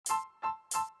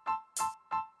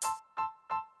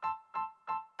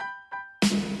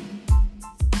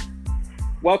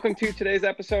Welcome to today's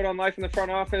episode on Life in the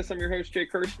Front Office. I'm your host,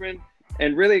 Jake Hirschman,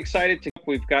 and really excited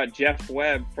we've got Jeff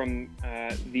Webb from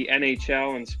the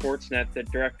NHL and Sportsnet, the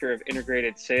Director of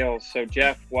Integrated Sales. So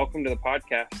Jeff, welcome to the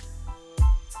podcast.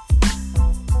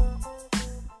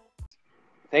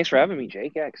 Thanks for having me,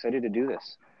 Jake. Yeah, excited to do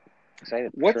this.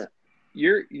 Excited. Sure.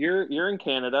 You're in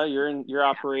Canada. You're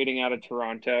operating out of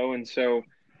Toronto, and so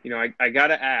I got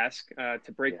to ask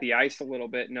to break the ice a little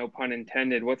bit. No pun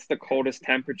intended. What's the coldest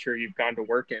temperature you've gone to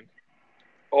work in?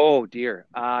 Oh dear.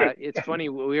 It's funny.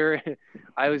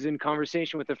 I was in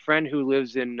conversation with a friend who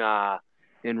lives in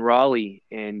Raleigh,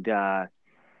 and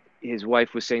his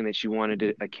wife was saying that she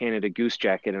wanted a Canada Goose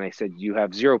jacket, and I said, "You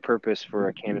have zero purpose for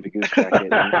a Canada Goose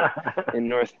jacket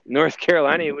in North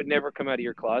Carolina. It would never come out of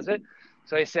your closet."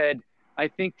 So I said, "I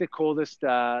think the coldest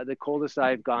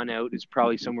I've gone out is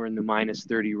probably somewhere in the minus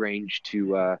 30 range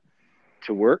to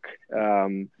work."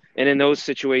 And in those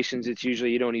situations, it's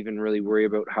usually you don't even really worry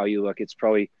about how you look. It's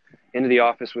probably into the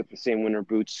office with the same winter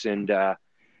boots and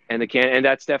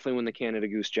that's definitely when the Canada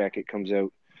Goose jacket comes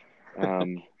out.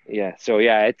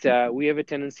 We have a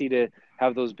tendency to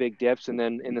have those big dips, and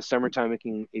then in the summertime it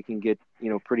can get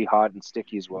pretty hot and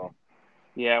sticky as well.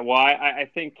 Yeah, well,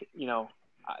 I think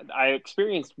I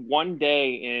experienced one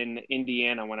day in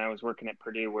Indiana when I was working at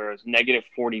Purdue where it was negative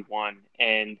 41,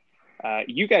 and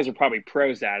you guys are probably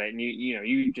pros at it, and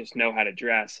you just know how to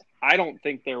dress. I don't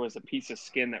think there was a piece of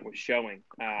skin that was showing.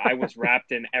 I was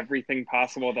wrapped in everything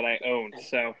possible that I owned.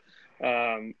 So,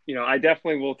 I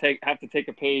definitely will have to take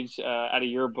a page out of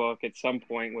your book at some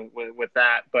point with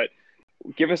that. But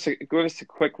give us a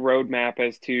quick roadmap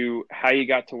as to how you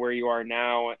got to where you are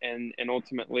now, and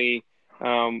ultimately,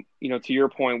 to your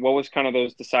point, what was kind of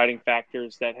those deciding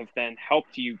factors that have then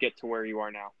helped you get to where you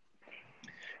are now?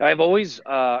 I always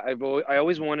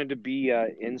wanted to be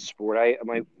in sport.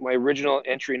 My original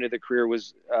entry into the career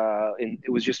was it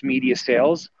was just media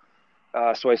sales.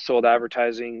 So I sold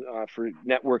advertising for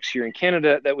networks here in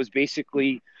Canada. That was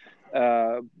basically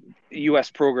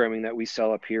U.S. programming that we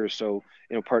sell up here. So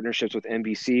partnerships with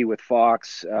NBC, with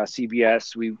Fox,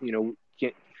 CBS. We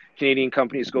Canadian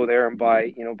companies go there and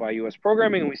buy U.S.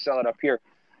 programming, and we sell it up here.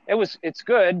 It's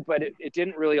good, but it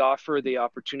didn't really offer the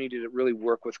opportunity to really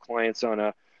work with clients on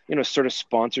a sort of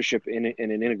sponsorship in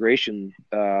an integration.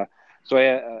 So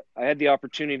I had the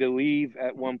opportunity to leave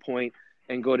at one point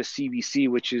and go to CBC,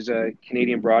 which is a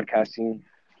Canadian broadcasting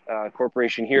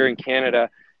corporation here in Canada.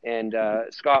 And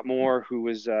Scott Moore, who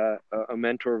was a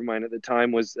mentor of mine at the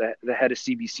time, was the head of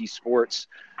CBC Sports.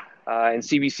 And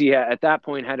CBC at that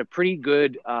point had a pretty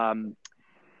good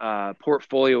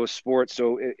portfolio of sports.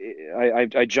 So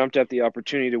I jumped at the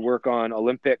opportunity to work on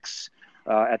Olympics.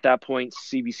 At that point,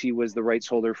 CBC was the rights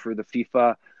holder for the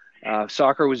FIFA.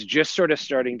 Soccer was just sort of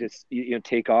starting to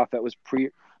take off. That was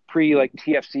pre like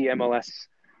TFC MLS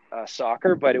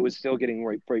soccer, but it was still getting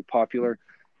right popular.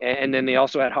 And then they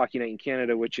also had Hockey Night in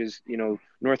Canada, which is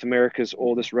North America's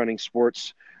oldest running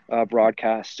sports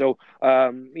broadcast. So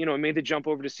I made the jump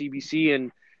over to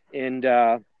CBC and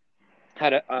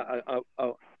had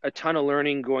a ton of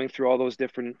learning going through all those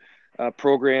different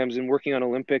programs and working on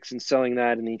Olympics and selling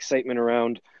that, and the excitement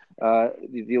around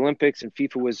the Olympics and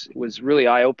FIFA was really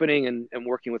eye-opening, and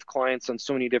working with clients on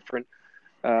so many different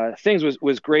things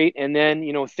was great. And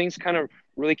then things kind of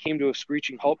really came to a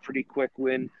screeching halt pretty quick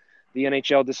when the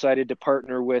NHL decided to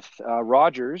partner with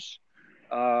Rogers,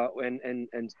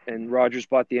 and Rogers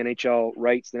bought the NHL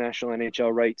rights, the national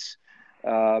NHL rights,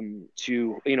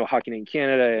 to Hockey Night in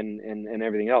Canada and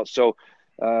everything else. So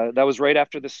that was right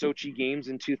after the Sochi Games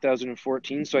in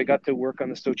 2014. So I got to work on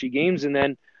the Sochi Games, and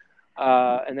then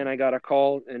I got a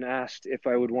call and asked if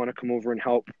I would want to come over and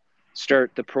help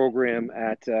start the program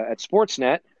at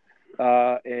Sportsnet,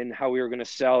 and how we were going to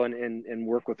sell and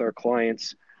work with our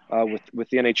clients with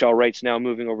the NHL rights now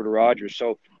moving over to Rogers.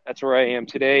 So that's where I am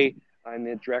today. I'm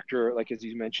the director, like as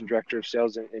you mentioned, director of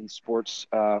sales and sports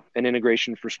and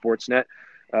integration for Sportsnet.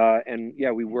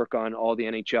 We work on all the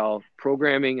NHL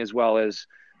programming, as well as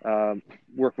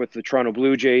work with the Toronto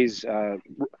Blue Jays.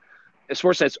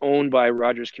 Sportsnet's owned by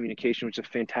Rogers Communication, which is a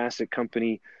fantastic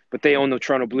company, but they own the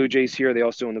Toronto Blue Jays here. They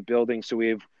also own the building. So we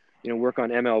have, work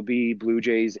on MLB, Blue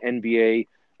Jays, NBA,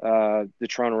 the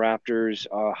Toronto Raptors,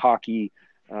 hockey,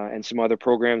 and some other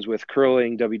programs with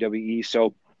curling, WWE.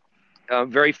 So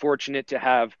very fortunate to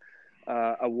have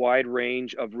a wide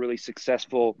range of really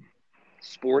successful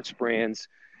sports brands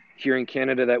here in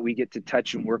Canada that we get to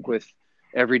touch and work with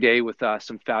every day with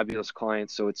some fabulous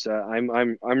clients. So it's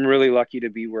I'm really lucky to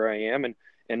be where I am,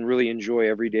 and really enjoy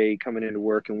every day coming into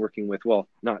work and working with, well,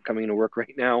 not coming into work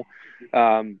right now,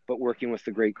 but working with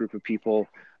the great group of people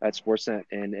at Sportsnet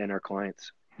and our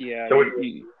clients. Yeah.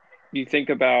 you think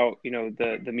about,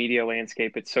 the media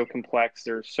landscape, it's so complex.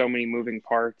 There's so many moving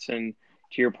parts, and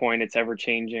to your point, it's ever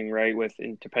changing, right?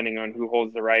 Depending on who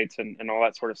holds the rights and all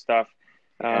that sort of stuff.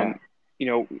 Yeah.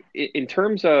 Um, in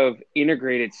terms of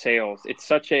integrated sales, it's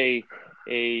such a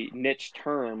niche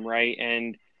term, right?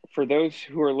 And for those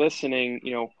who are listening,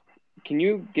 can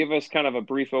you give us kind of a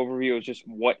brief overview of just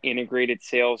what integrated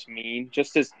sales mean?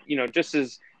 Just as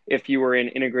if you were in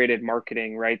integrated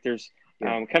marketing, right? There's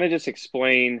Yeah. kind of just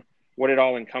explain what it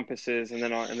all encompasses, and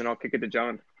then I'll kick it to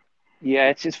John. Yeah,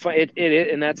 it's just fun.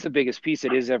 And that's the biggest piece.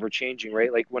 It is ever changing,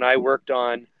 right? Like when I worked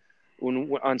on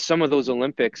some of those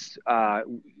Olympics,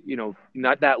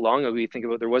 not that long ago, you think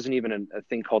about there wasn't even a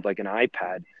thing called like an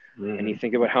iPad, and you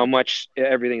think about how much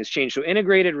everything has changed. So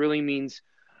integrated really means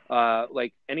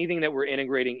like anything that we're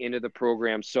integrating into the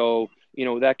program. So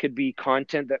that could be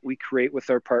content that we create with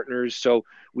our partners. So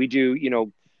we do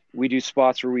we do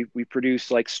spots where we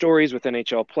produce like stories with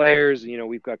NHL players.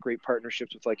 We've got great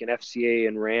partnerships with like an FCA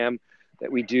and RAM that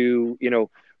we do.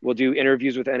 We'll do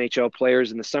interviews with NHL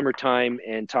players in the summertime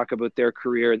and talk about their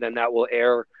career. And then that will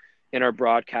air in our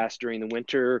broadcast during the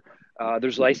winter.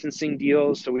 There's licensing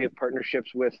deals. So we have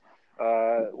partnerships with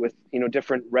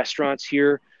different restaurants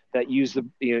here that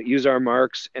use our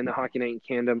marks and the Hockey Night in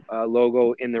Canada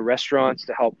logo in the restaurants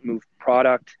to help move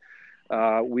product.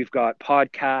 We've got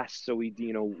podcasts. So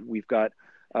we've got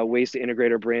ways to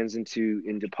integrate our brands into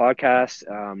podcasts.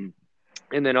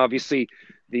 And then obviously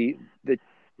the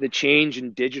change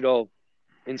in digital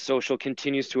and social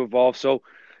continues to evolve. So,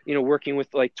 working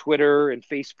with like Twitter and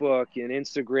Facebook and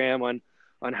Instagram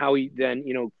on how we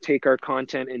then, take our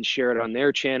content and share it on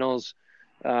their channels.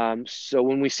 So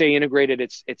when we say integrated,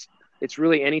 it's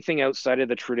really anything outside of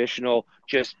the traditional,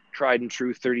 just tried and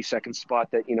true 30-second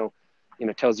spot that,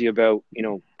 tells you about,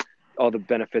 all the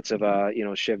benefits of a,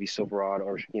 Chevy Silverado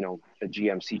or, a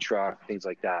GMC truck, things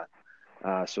like that.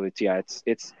 So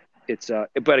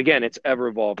but again, it's ever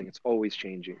evolving. It's always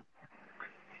changing.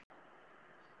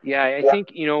 Yeah, I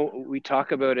think, we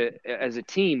talk about it as a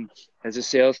team, as a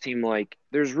sales team, like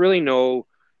there's really no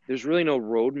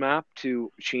roadmap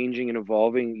to changing and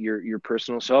evolving your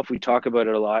personal self. We talk about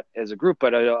it a lot as a group,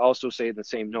 but I also say in the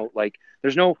same note, like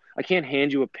I can't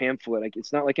hand you a pamphlet. Like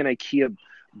it's not like an IKEA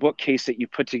bookcase that you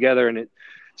put together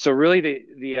so really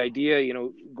the idea,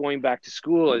 going back to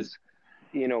school is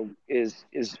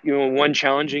one,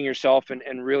 challenging yourself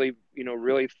and really,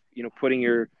 putting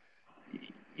your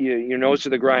nose to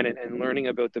the grind and learning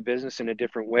about the business in a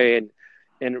different way.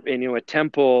 And at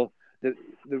Temple, the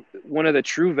one of the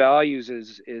true values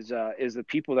is the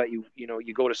people that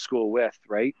you go to school with,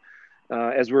 right?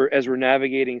 As we're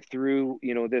navigating through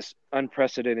this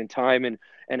unprecedented time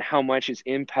and how much it's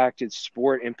impacted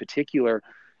sport in particular,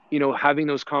 having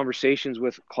those conversations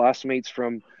with classmates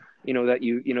from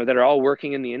that are all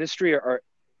working in the industry are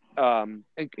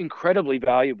incredibly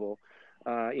valuable.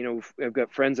 I've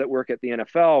got friends that work at the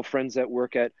NFL, friends that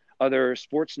work at other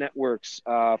sports networks,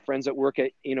 friends that work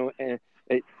at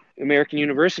at American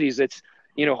universities. It's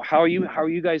how are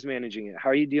you guys managing it? How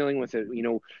are you dealing with it?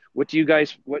 What do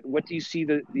you see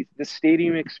the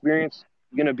stadium experience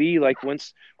going to be like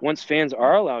once fans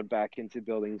are allowed back into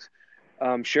buildings?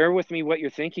 Share with me what you're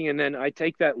thinking, and then I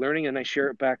take that learning and I share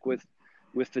it back with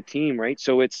the team, right?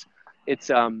 So it's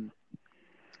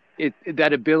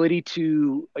that ability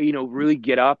to really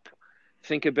get up,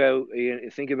 think about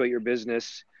your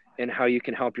business and how you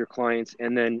can help your clients,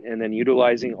 and then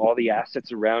utilizing all the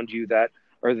assets around you that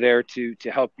are there to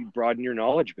help you broaden your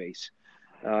knowledge base.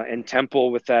 And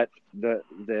Temple, with that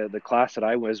the class that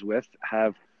I was with,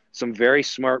 have some very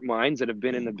smart minds that have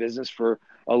been in the business for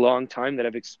a long time, that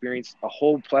have experienced a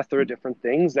whole plethora of different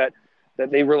things that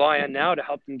they rely on now to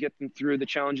help them get them through the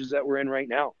challenges that we're in right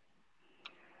now.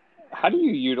 How do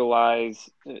you utilize,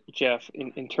 Jeff,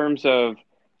 in terms of,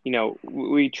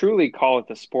 we truly call it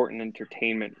the sport and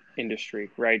entertainment industry,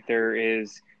 right? There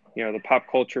is, the pop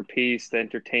culture piece, the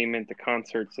entertainment, the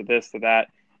concerts, the this, the that.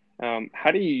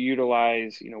 How do you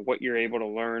utilize, what you're able to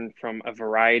learn from a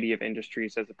variety of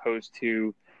industries as opposed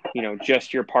to,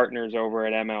 just your partners over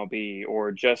at MLB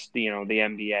or just, the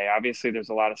NBA? Obviously, there's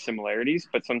a lot of similarities,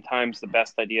 but sometimes the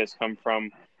best ideas come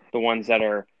from the ones that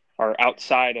are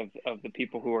outside of the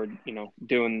people who are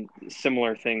doing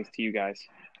similar things to you guys.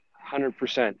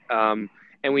 100%.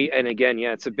 And again,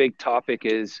 yeah, it's a big topic.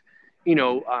 Is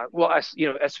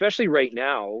especially right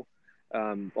now.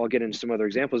 I'll get into some other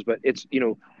examples, but it's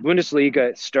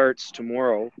Bundesliga starts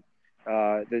tomorrow.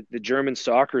 The German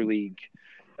soccer league,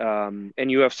 and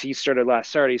UFC started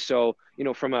last Saturday. So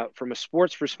from a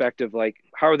sports perspective, like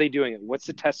how are they doing it? What's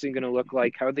the testing going to look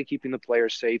like? How are they keeping the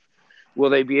players safe? Will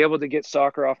they be able to get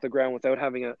soccer off the ground without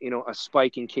having a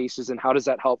spike in cases? And how does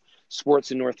that help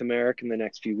sports in North America in the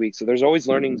next few weeks? So there's always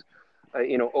learnings,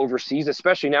 overseas,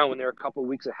 especially now when they're a couple of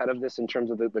weeks ahead of this in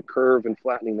terms of the curve and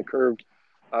flattening the curve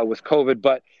with COVID.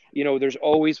 But, there's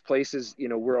always places,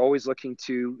 we're always looking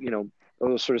to,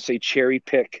 I'll sort of say cherry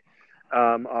pick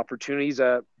opportunities.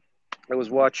 I was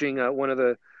watching one of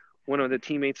the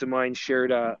teammates of mine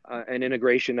shared an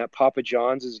integration that Papa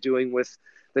John's is doing with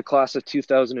the class of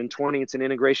 2020. It's an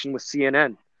integration with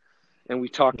CNN. And we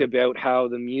talked about how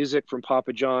the music from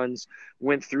Papa John's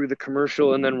went through the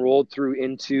commercial and then rolled through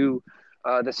into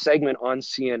the segment on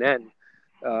CNN.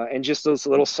 And just those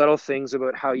little subtle things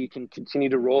about how you can continue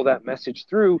to roll that message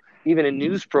through, even in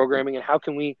news programming, and how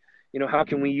can we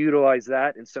utilize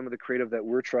that in some of the creative that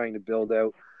we're trying to build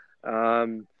out.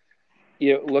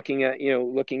 Looking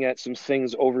at some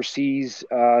things overseas,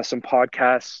 some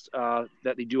podcasts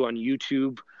that they do on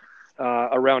YouTube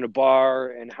around a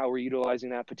bar, and how we're utilizing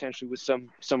that potentially with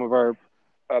some of our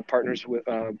partners, with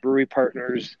brewery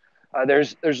partners.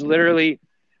 There's literally,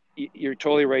 you're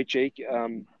totally right, Jake.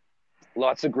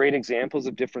 Lots of great examples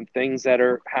of different things that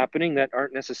are happening that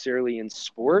aren't necessarily in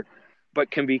sport,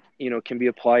 but can be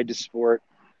applied to sport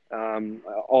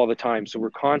all the time. So we're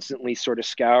constantly sort of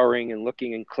scouring and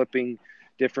looking and clipping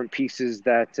different pieces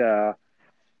that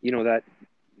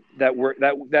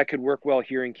that could work well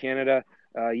here in Canada.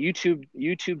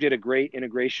 YouTube did a great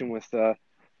integration with the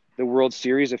World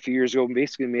Series a few years ago, and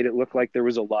basically made it look like there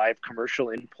was a live commercial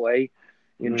in play.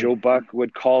 And Joe Buck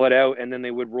would call it out, and then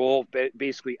they would roll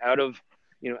basically out of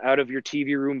your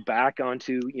TV room back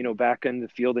onto, back on the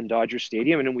field in Dodger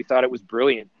Stadium. And then we thought it was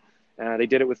brilliant. They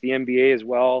did it with the NBA as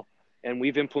well. And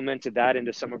we've implemented that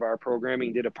into some of our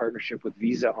programming, did a partnership with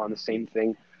Visa on the same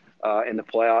thing in the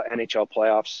NHL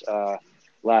playoffs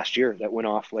last year that went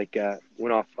off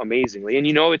amazingly. And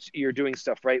you're doing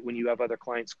stuff right when you have other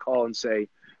clients call and say,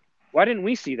 why didn't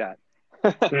we see that?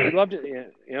 We'd love to,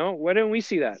 why didn't we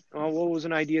see that? Oh, well, it was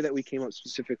an idea that we came up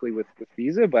specifically with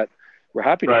Visa, but we're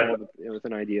happy to come up with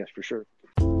an idea for sure.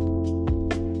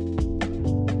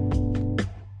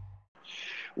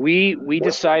 We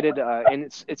decided, and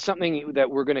it's something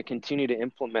that we're going to continue to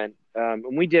implement.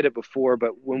 And we did it before,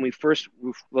 but when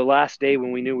the last day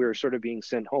when we knew we were sort of being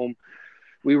sent home,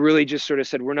 we really just sort of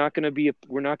said, we're not going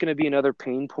to be another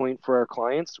pain point for our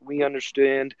clients. We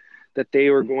understand that they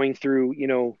were going through,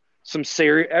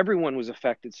 everyone was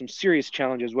affected, some serious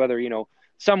challenges, whether,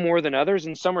 some more than others,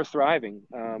 and some are thriving.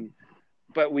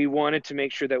 But we wanted to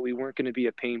make sure that we weren't going to be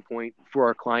a pain point for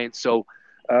our clients. So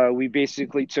we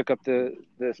basically took up the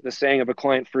saying of a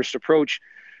client first approach.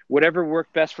 Whatever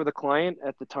worked best for the client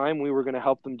at the time, we were going to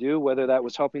help them do, whether that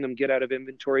was helping them get out of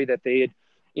inventory that they had,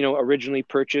 originally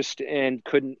purchased and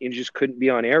just couldn't be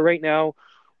on air right now,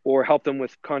 or help them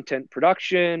with content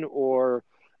production, or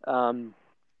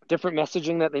different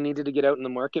messaging that they needed to get out in the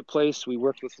marketplace. We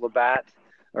worked with Labatt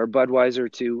or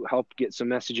Budweiser to help get some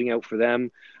messaging out for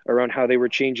them around how they were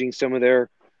changing some of their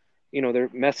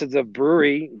methods of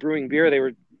brewing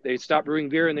beer. They stopped brewing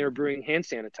beer and they were brewing hand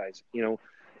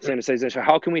sanitization. So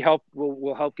how can we help?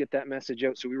 We'll help get that message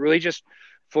out. So we really just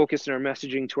focused on our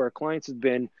messaging to our clients has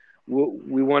been,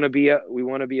 we want to be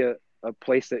a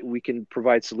place that we can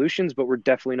provide solutions, but we're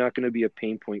definitely not going to be a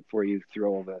pain point for you through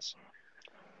all of this.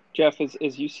 Jeff,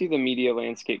 as you see the media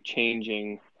landscape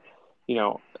changing,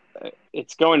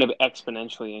 it's going to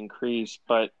exponentially increase.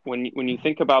 But when you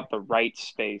think about the rights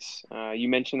space, you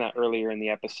mentioned that earlier in the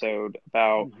episode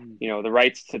about, the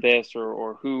rights to this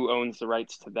or who owns the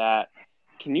rights to that.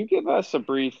 Can you give us a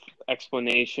brief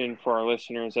explanation for our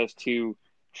listeners as to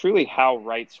truly how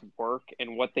rights work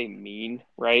and what they mean,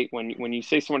 right? When you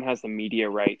say someone has the media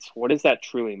rights, what does that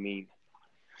truly mean?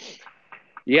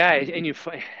 Yeah, and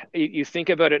you think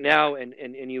about it now,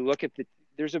 and you look at the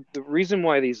reason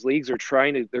why these leagues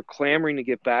they're clamoring to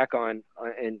get back on,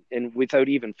 and without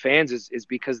even fans is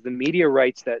because the media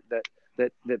rights that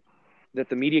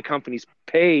the media companies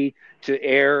pay to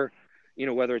air,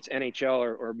 whether it's NHL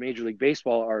or Major League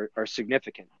Baseball are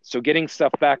significant. So getting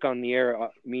stuff back on the air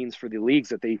means for the leagues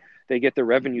that they get the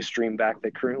revenue stream back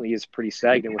that currently is pretty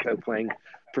stagnant without playing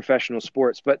professional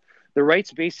sports. But the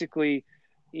rights basically,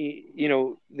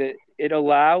 that it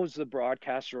allows the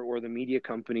broadcaster or the media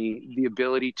company the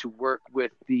ability to work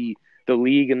with the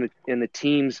league and the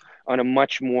teams on a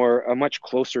much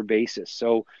closer basis.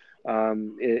 So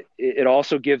it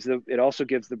also gives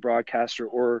the broadcaster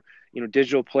or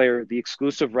digital player the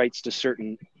exclusive rights to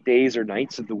certain days or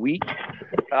nights of the week,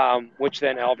 which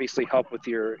then obviously help with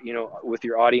your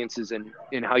audiences and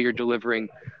how you're delivering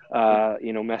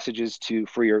messages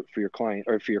for your client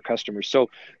or for your customers. So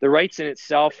the rights in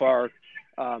itself are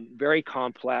very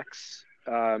complex,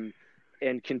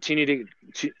 and continue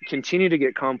to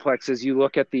get complex as you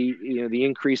look at the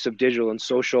increase of digital and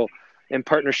social and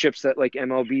partnerships that like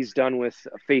MLB's done with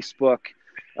Facebook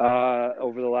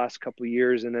over the last couple of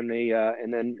years, and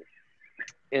then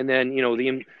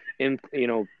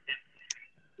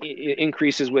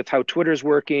increases with how Twitter's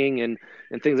working and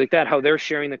things like that, how they're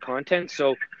sharing the content.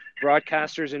 So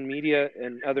broadcasters and media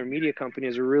and other media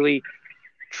companies are really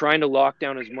trying to lock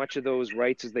down as much of those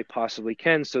rights as they possibly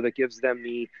can. So that gives them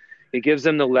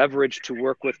the leverage to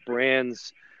work with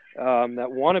brands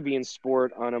that want to be in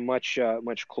sport on a much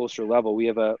closer level. We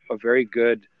have a very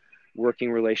good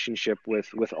working relationship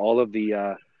with all of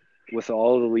the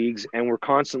leagues, and we're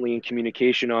constantly in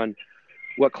communication on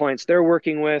what clients they're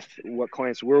working with, what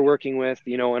clients we're working with,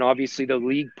 and obviously the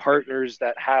league partners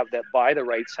that buy the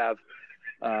rights have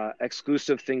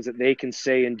exclusive things that they can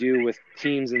say and do with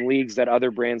teams and leagues that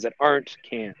other brands that aren't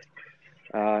can't.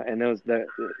 And those that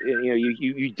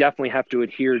you definitely have to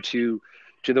adhere to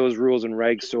those rules and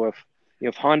regs. So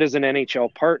if Honda's an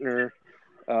NHL partner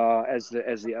as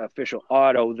the official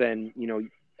auto, then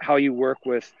how you work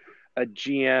with a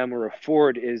GM or a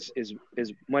Ford is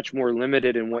much more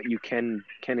limited in what you can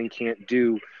and can't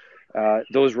do.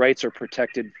 Those rights are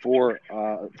protected for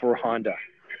Honda,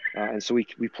 and so we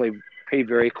pay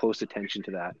very close attention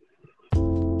to that.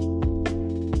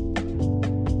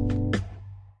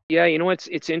 Yeah,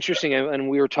 it's interesting, and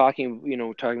we were talking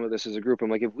about this as a group. I'm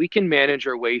like, if we can manage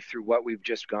our way through what we've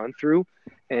just gone through,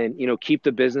 and keep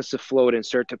the business afloat and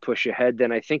start to push ahead,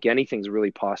 then I think anything's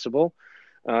really possible.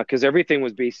 Because everything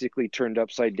was basically turned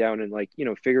upside down,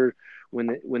 and figure when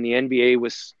the NBA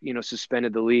was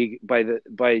suspended the league by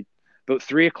about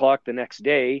 3:00 the next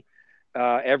day,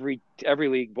 every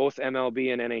league, both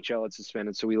MLB and NHL, had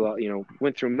suspended. So we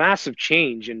went through massive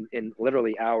change in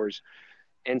literally hours,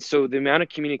 and so the amount of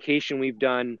communication we've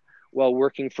done while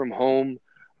working from home,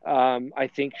 I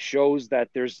think shows that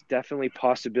there's definitely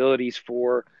possibilities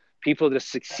for people to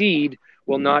succeed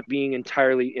while not being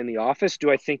entirely in the office. Do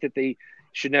I think that they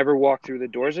should never walk through the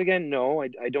doors again? No,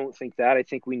 I don't think that. I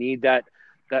think we need that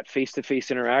face-to-face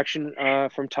interaction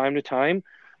from time to time.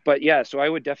 But yeah, so I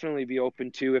would definitely be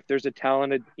open to, if there's a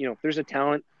talent,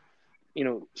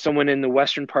 someone in the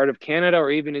western part of Canada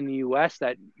or even in the US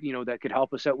that could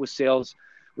help us out with sales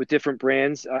with different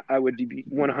brands. I would be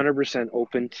 100%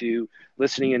 open to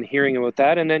listening and hearing about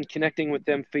that, and then connecting with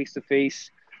them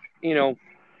face-to-face,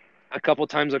 a couple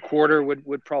times a quarter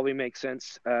would probably make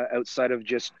sense, outside of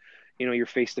just your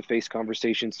face-to-face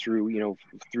conversations through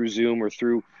Zoom or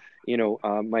through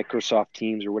Microsoft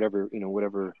Teams or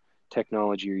whatever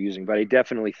technology you're using. But I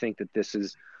definitely think that this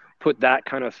is put that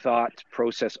kind of thought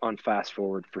process on fast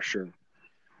forward for sure.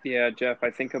 Yeah, Jeff,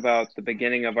 I think about the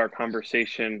beginning of our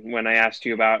conversation when I asked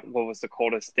you about what was the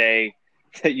coldest day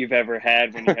that you've ever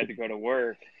had when you had to go to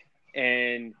work.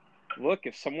 And look,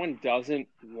 if someone doesn't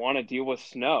want to deal with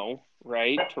snow,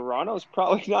 right, Toronto's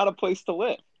probably not a place to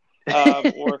live.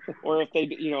 Or if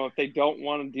they don't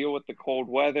want to deal with the cold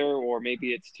weather, or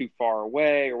maybe it's too far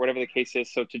away, or whatever the case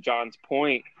is. So to John's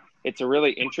point, it's a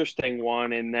really interesting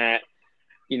one in that,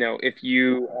 if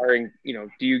you are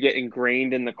do you get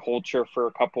ingrained in the culture for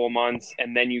a couple of months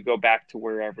and then you go back to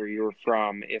wherever you're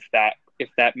from? If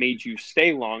that made you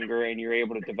stay longer and you're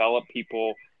able to develop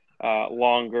people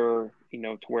longer,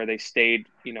 to where they stayed,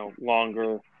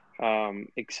 longer,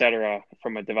 et cetera,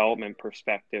 from a development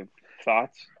perspective.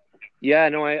 Thoughts? Yeah,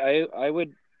 no, I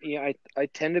would, I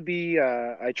tend to be,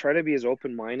 I try to be as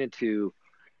open-minded to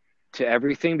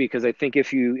everything, because I think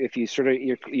if you sort of,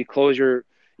 you close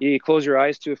your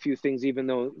eyes to a few things, even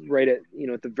though right at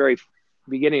the very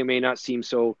beginning it may not seem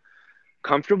so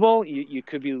comfortable, you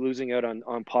could be losing out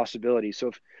on possibilities.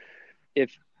 So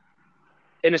if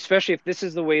and especially if this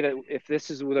is the way that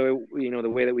the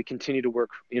way that we continue to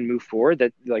work and move forward,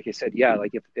 that, like I said, yeah,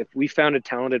 like if we found a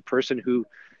talented person who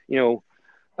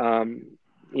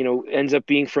ends up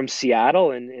being from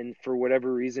Seattle and for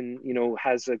whatever reason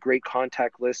has a great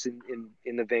contact list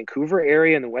in the Vancouver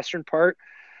area in the western part,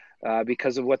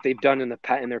 because of what they've done in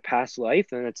their past life,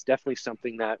 then it's definitely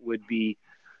something that would be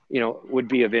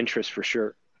of interest for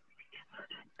sure.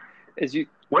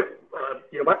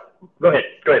 Go ahead.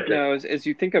 No, as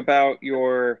you think about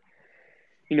your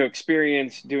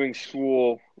experience doing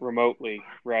school remotely,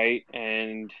 right,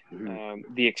 and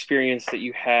the experience that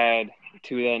you had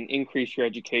to then increase your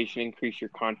education, increase your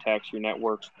contacts, your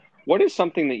networks, what is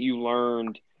something that you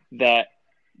learned that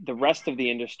the rest of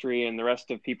the industry and the rest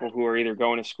of people who are either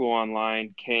going to school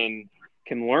online can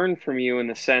learn from you, in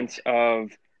the sense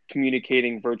of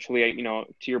communicating virtually? To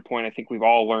your point, I think we've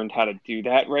all learned how to do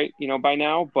that, right, by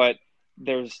now, but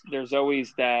there's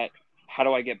always that how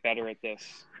do I get better at this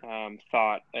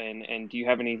thought? And do you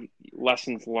have any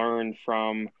lessons learned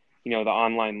from, the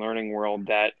online learning world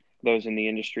that those in the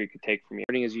industry could take from you?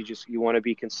 Learning is you want to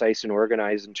be concise and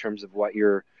organized in terms of what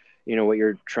you're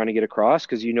trying to get across,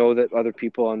 because that other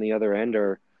people on the other end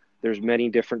there's many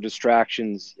different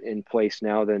distractions in place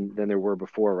now than there were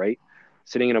before, right?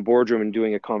 Sitting in a boardroom and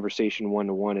doing a conversation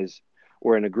one-to-one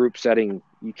or in a group setting,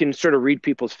 you can sort of read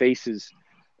people's faces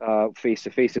face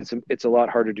to face. It's a lot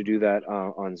harder to do that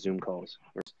on Zoom calls.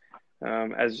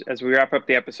 As we wrap up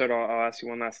the episode, I'll ask you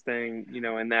one last thing,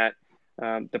 in that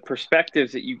the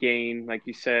perspectives that you gain, like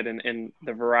you said, and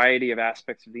the variety of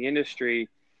aspects of the industry,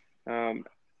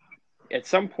 at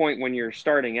some point when you're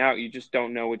starting out, you just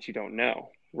don't know what you don't know,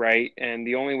 right? And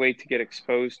the only way to get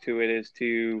exposed to it is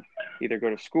to either go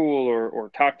to school or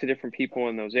talk to different people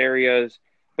in those areas.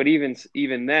 But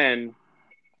even then,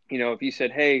 if you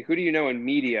said, hey, who do you know in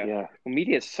media? Yeah. Well,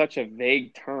 media is such a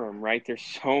vague term, right? There's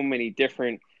so many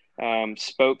different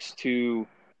spokes to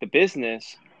the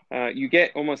business. You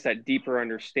get almost that deeper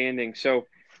understanding. So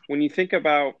when you think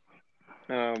about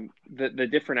the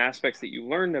different aspects that you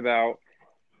learned about,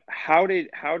 how did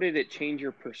it change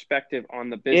your perspective on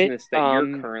the business that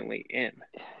you're currently in?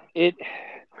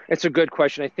 It's a good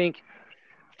question. I think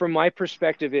from my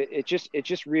perspective, it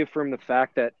just reaffirmed the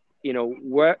fact that,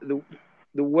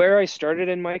 where I started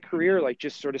in my career, like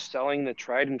just sort of selling the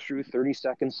tried and true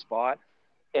 30-second spot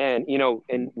and,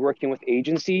 and working with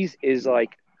agencies is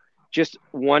like just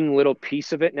one little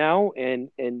piece of it now. And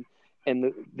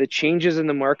the changes in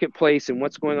the marketplace and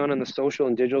what's going on the social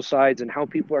and digital sides and how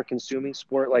people are consuming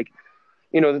sport, like,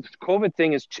 the COVID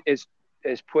thing is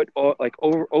put like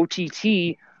over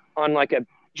OTT on like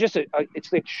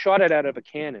it's like shot it out of a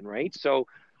cannon, right? So,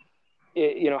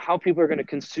 how people are going to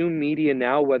consume media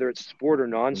now, whether it's sport or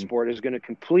non-sport, is going to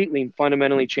completely and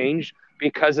fundamentally change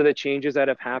because of the changes that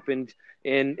have happened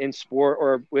in sport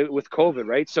or with COVID,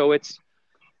 right? So it's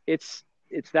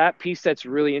that piece that's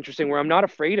really interesting, where I'm not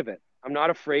afraid of it. I'm not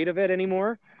afraid of it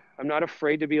anymore. I'm not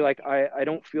afraid to be like, I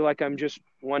don't feel like I'm just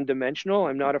one dimensional.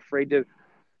 I'm not afraid to,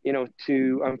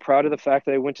 I'm proud of the fact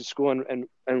that I went to school and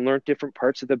learned different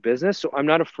parts of the business. So I'm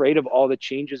not afraid of all the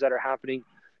changes that are happening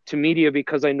to media,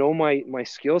 because I know my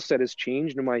skill set has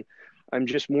changed and I'm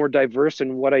just more diverse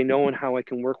in what I know and how I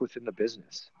can work within the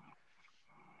business.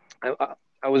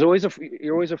 I was always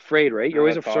you're always afraid, right? You're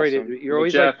always afraid. Awesome. You're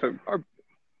always Jeff,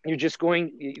 you're just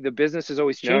going, the business is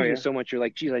always changing so much. You're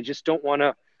like, geez, I don't want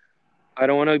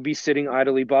to be sitting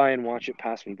idly by and watch it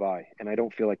pass me by. And I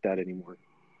don't feel like that anymore.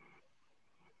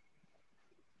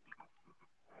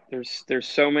 There's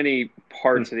so many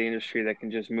parts of the industry that can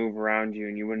just move around you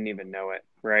and you wouldn't even know it,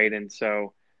 right? And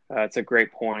so it's a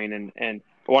great point. And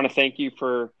I want to thank you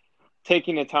for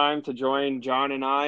taking the time to join John and I